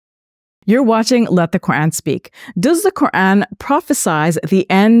You're watching Let the Quran Speak. Does the Quran prophesize the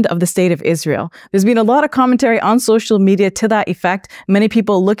end of the state of Israel? There's been a lot of commentary on social media to that effect. Many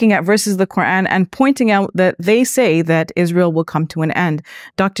people looking at verses of the Quran and pointing out that they say that Israel will come to an end.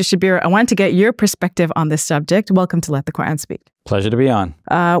 Dr. Shabir, I want to get your perspective on this subject. Welcome to Let the Quran Speak. Pleasure to be on.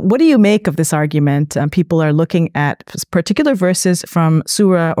 What do you make of this argument? People are looking at particular verses from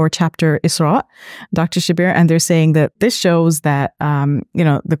Surah or chapter Isra, Dr. Shabir, and they're saying that this shows that,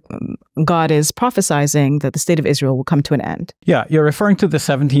 God is prophesizing that the state of Israel will come to an end. Yeah, you're referring to the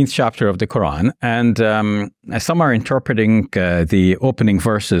 17th chapter of the Quran, and some are interpreting the opening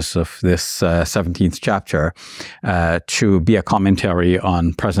verses of this 17th chapter to be a commentary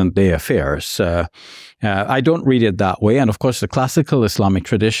on present-day affairs. I don't read it that way, and of course the classical Islamic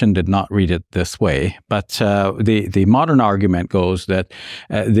tradition did not read it this way, but the modern argument goes that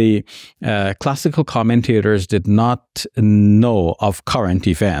the classical commentators did not know of current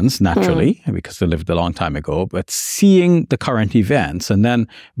events, naturally, because they lived a long time ago, but seeing the current events and then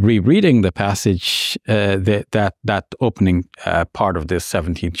rereading the passage, that opening part of this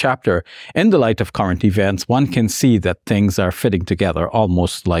 17th chapter, in the light of current events, one can see that things are fitting together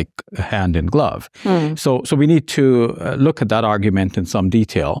almost like hand in glove. So we need to look at that argument in some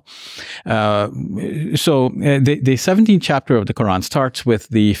detail. The 17th chapter of the Quran starts with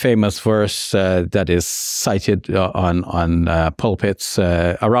the famous verse that is cited on pulpits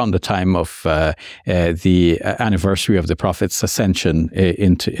around the time of the anniversary of the Prophet's ascension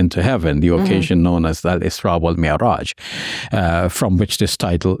into heaven, the occasion known as Al-Isra wal-Mi'raj, from which this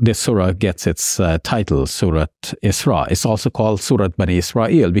surah gets its title, Surah Isra. It's also called Surah Bani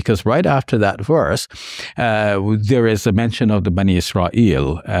Israel because right after that verse, there is a mention of the Bani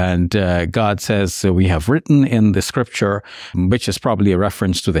Israel, and God says, we have written in the scripture, which is probably a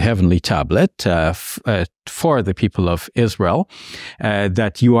reference to the heavenly tablet for the people of Israel,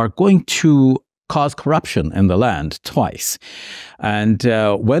 that you are going to cause corruption in the land twice. And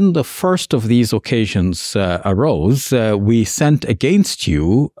when the first of these occasions arose, we sent against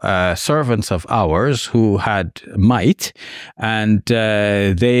you servants of ours who had might, and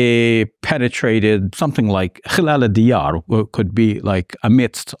they penetrated something like khilal diyar, could be like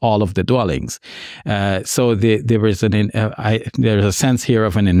amidst all of the dwellings. So there is there's a sense here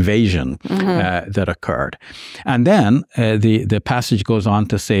of an invasion that occurred. And then the passage goes on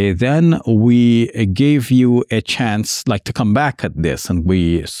to say, then we gave you a chance to come back at this, and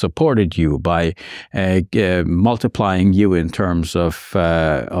we supported you by multiplying you in terms of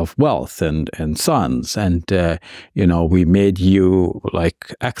wealth and sons, and we made you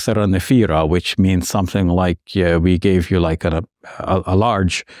like aksara nefira, which means something like we gave you like a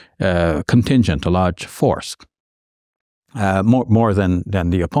large contingent, a large force. More than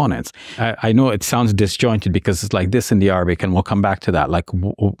the opponents. I know it sounds disjointed because it's like this in the Arabic, and we'll come back to that. Like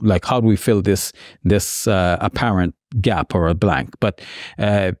how do we fill this apparent gap or a blank? But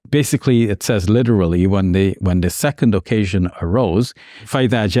basically, it says literally when the second occasion arose,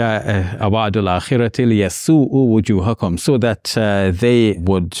 فَإِذَا جَاءَ أَوَعْدُ الْآخِرَةِ لِيَسُوءُ وُجُوهَكُمْ, so that they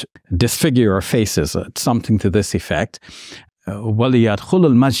would disfigure your faces, something to this effect. وَلِيَدْخُلُوا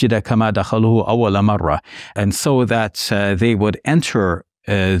الْمَسْجِدَ كَمَا دَخَلُوهُ أَوَّلَ مَرَّةٍ, and so that they would enter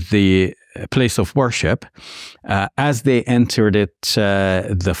the place of worship as they entered it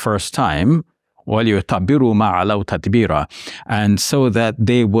the first time, وَلِيُتَبِّرُوا مَا عَلَوْا تَتْبِيرًا, and so that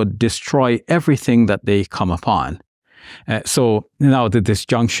they would destroy everything that they come upon. So now the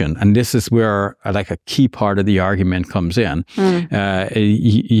disjunction, and this is where like a key part of the argument comes in.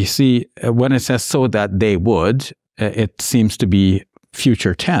 You see, when it says so that they would, it seems to be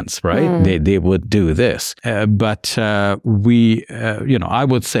future tense, right? They would do this. But I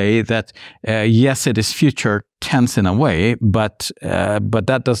would say that, yes, it is future tense in a way, but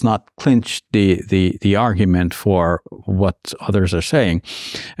that does not clinch the argument for what others are saying.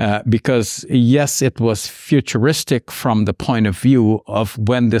 Because yes, it was futuristic from the point of view of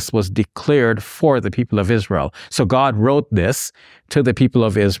when this was declared for the people of Israel. So God wrote this to the people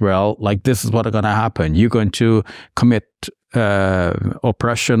of Israel, like, this is what's going to happen. You're going to commit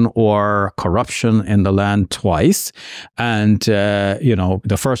oppression or corruption in the land twice, and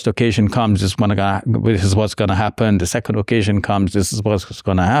the first occasion comes, this is what's going to happen. The second occasion comes, this is what's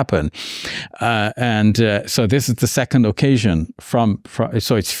going to happen, so this is the second occasion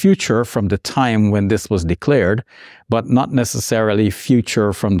so it's future from the time when this was declared, but not necessarily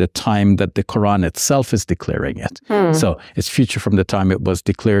future from the time that the Quran itself is declaring it. So it's future from the time it was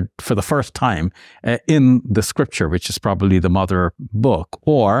declared for the first time in the scripture, which is probably the mother book.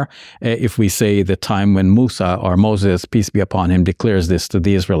 Or if we say the time when Musa or Moses, peace be upon him, declares this to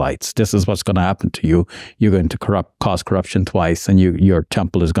the Israelites, this is what's going to happen to you. You're going to cause corruption twice, and your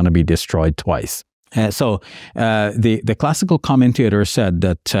temple is going to be destroyed twice. So the classical commentator said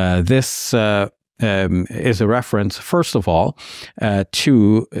that this is a reference, first of all,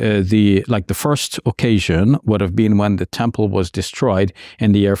 to the first occasion would have been when the temple was destroyed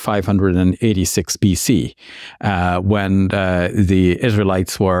in the year 586 BC, when the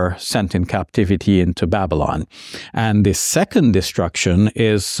Israelites were sent in captivity into Babylon. And the second destruction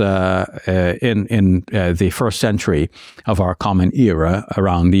is in the first century of our common era,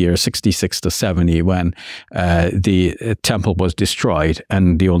 around the year 66 to 70, when the temple was destroyed,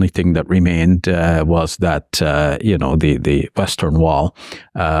 and the only thing that remained was that, the western wall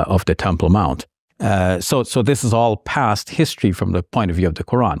of the Temple Mount. So this is all past history from the point of view of the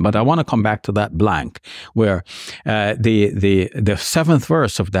Quran. But I want to come back to that blank where the seventh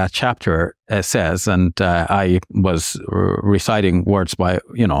verse of that chapter says, and I was reciting words by,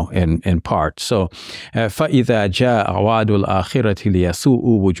 in part. So, فَإِذَا جَاءَ عَوَادُ الْآخِرَةِ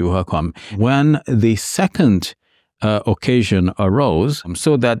لِيَسُوءُوا وُجُوهَكُمْ. When the second occasion arose,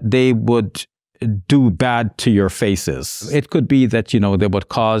 so that they would do bad to your faces. It could be that, they would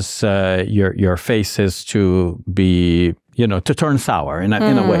cause your faces to be, to turn sour in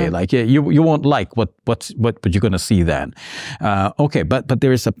a way. Like you won't like what you're going to see then. Okay, but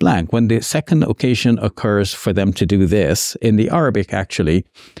there is a blank. When the second occasion occurs for them to do this, in the Arabic actually,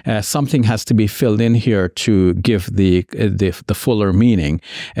 something has to be filled in here to give the fuller meaning.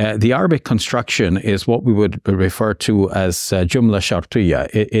 The Arabic construction is what we would refer to as jumla shartiya.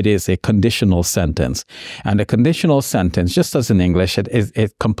 It is a conditional sentence. And a conditional sentence, just as in English,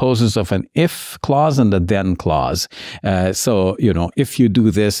 it composes of an if clause and a then clause. So, if you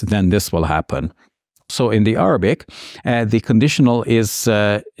do this, then this will happen. So in the Arabic, the conditional is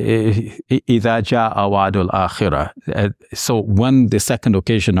إِذَا جَاءَ وَعْدُ الْآخِرَةِ. So when the second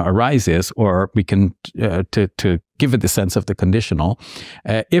occasion arises, or we can, to give it the sense of the conditional,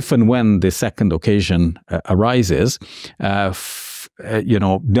 if and when the second occasion arises,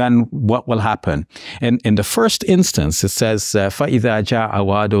 then what will happen? And in the first instance, it says, فَإِذَا جَاءَ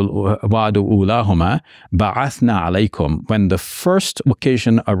وَعْدُ أُولَاهُمَا بَعَثْنَا عَلَيْكُمْ. When the first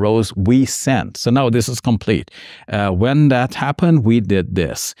occasion arose, we sent. So now this is complete. When that happened, we did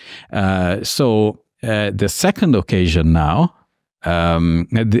this. So the second occasion now,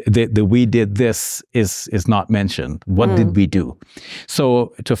 the we did this is not mentioned. What did we do?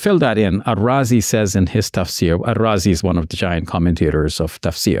 So to fill that in, Ar-Razi says in his tafsir, Ar-Razi is one of the giant commentators of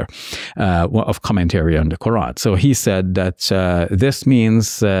tafsir, of commentary on the Quran. So he said that this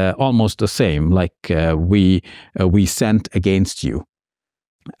means almost the same, like we sent against you,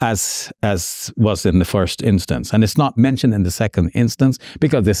 as was in the first instance. And it's not mentioned in the second instance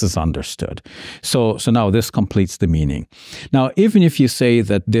because this is understood. So now this completes the meaning. Now, even if you say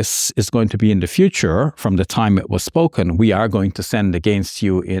that this is going to be in the future from the time it was spoken, we are going to send against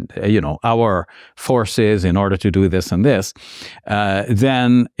you in, our forces in order to do this and this,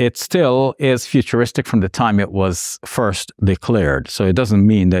 then it still is futuristic from the time it was first declared. So it doesn't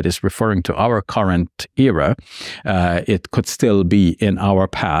mean that it's referring to our current era. It could still be in our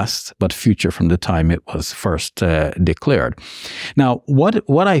past, but future from the time it was first declared. Now,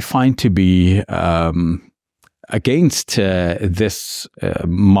 what I find to be against this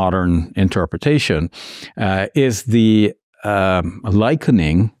modern interpretation is the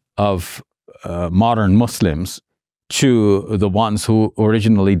likening of modern Muslims to the ones who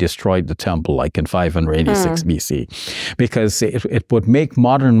originally destroyed the temple, like in 586 BC, because it would make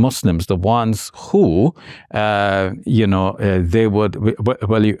modern Muslims the ones who, they would,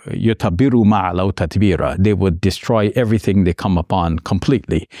 yutabiru ma'alaw tatbira, they would destroy everything they come upon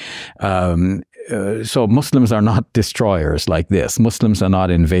completely. So Muslims are not destroyers like this. Muslims are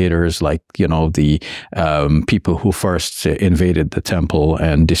not invaders like, the people who first invaded the temple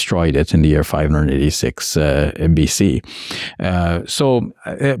and destroyed it in the year 586 BC. So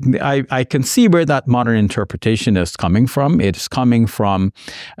I can see where that modern interpretation is coming from. It's coming from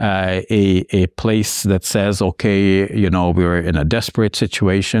a place that says, okay, we're in a desperate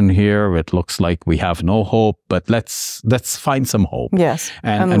situation here. It looks like we have no hope, but let's find some hope. Yes,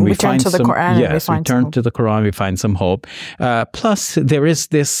 and we turn find to the Quran. Yes, we turn to the Quran, we find some hope. Plus, there is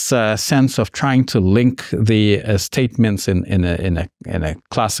this sense of trying to link the statements in a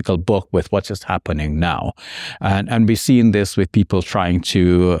classical book with what is happening now, and we've seen this with people trying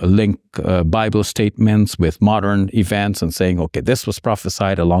to link Bible statements with modern events and saying, okay, this was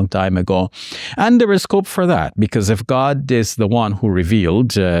prophesied a long time ago. And there is scope for that, because if God is the one who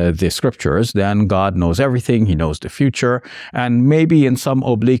revealed the scriptures, then God knows everything. He knows the future. And maybe in some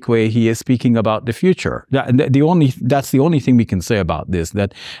oblique way, he is speaking about the future. That's the only thing we can say about this,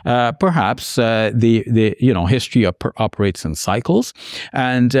 that perhaps history operates in cycles,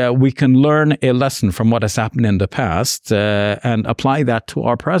 and we can learn a lesson from what has happened in the past and apply that to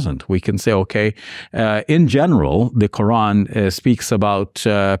our present. We can say, okay, in general, the Quran speaks about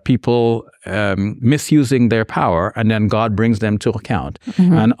people misusing their power, and then God brings them to account.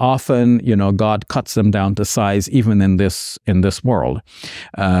 And often, God cuts them down to size even in this world.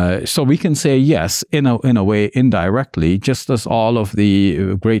 So we can say yes, in a way, indirectly, just as all of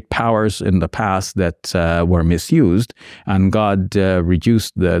the great powers in the past that were misused, and God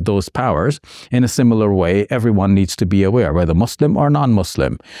reduced those powers. In a similar way, everyone needs to be aware, whether Muslim or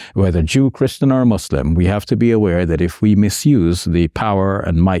non-Muslim, whether Jew, Christian, or Muslim, we have to be aware that if we misuse the power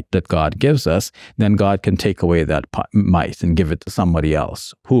and might that God gives us, then God can take away that might and give it to somebody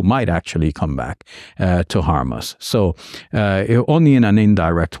else who might actually come back to harm us. So only in an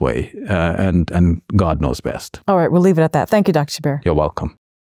indirect way, and God knows best. All right, we'll leave it at that. Thank you, Dr. Shabir. You're welcome.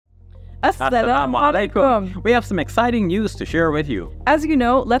 Assalamu alaikum. We have some exciting news to share with you. As you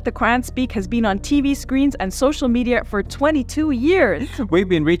know, Let the Quran Speak has been on TV screens and social media for 22 years. We've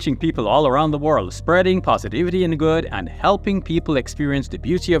been reaching people all around the world, spreading positivity and good, and helping people experience the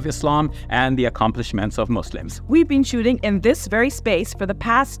beauty of Islam and the accomplishments of Muslims. We've been shooting in this very space for the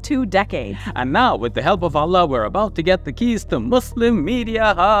past 2 decades. And now, with the help of Allah, we're about to get the keys to Muslim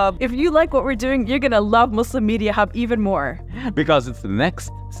Media Hub. If you like what we're doing, you're gonna love Muslim Media Hub even more. Because it's the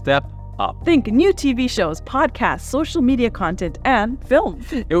next step up. Think new TV shows, podcasts, social media content, and film.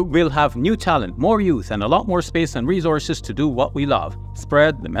 It will have new talent, more youth, and a lot more space and resources to do what we love: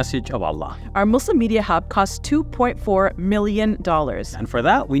 spread the message of Allah. Our Muslim Media Hub costs $2.4 million. And for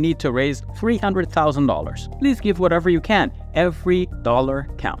that, we need to raise $300,000. Please give whatever you can. Every dollar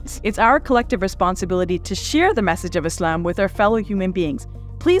counts. It's our collective responsibility to share the message of Islam with our fellow human beings.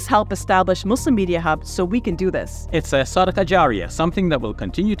 Please help establish Muslim Media Hub so we can do this. It's a sadaqah jariyah, something that will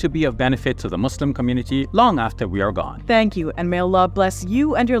continue to be of benefit to the Muslim community long after we are gone. Thank you, and may Allah bless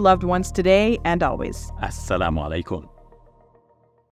you and your loved ones today and always. Assalamu alaikum.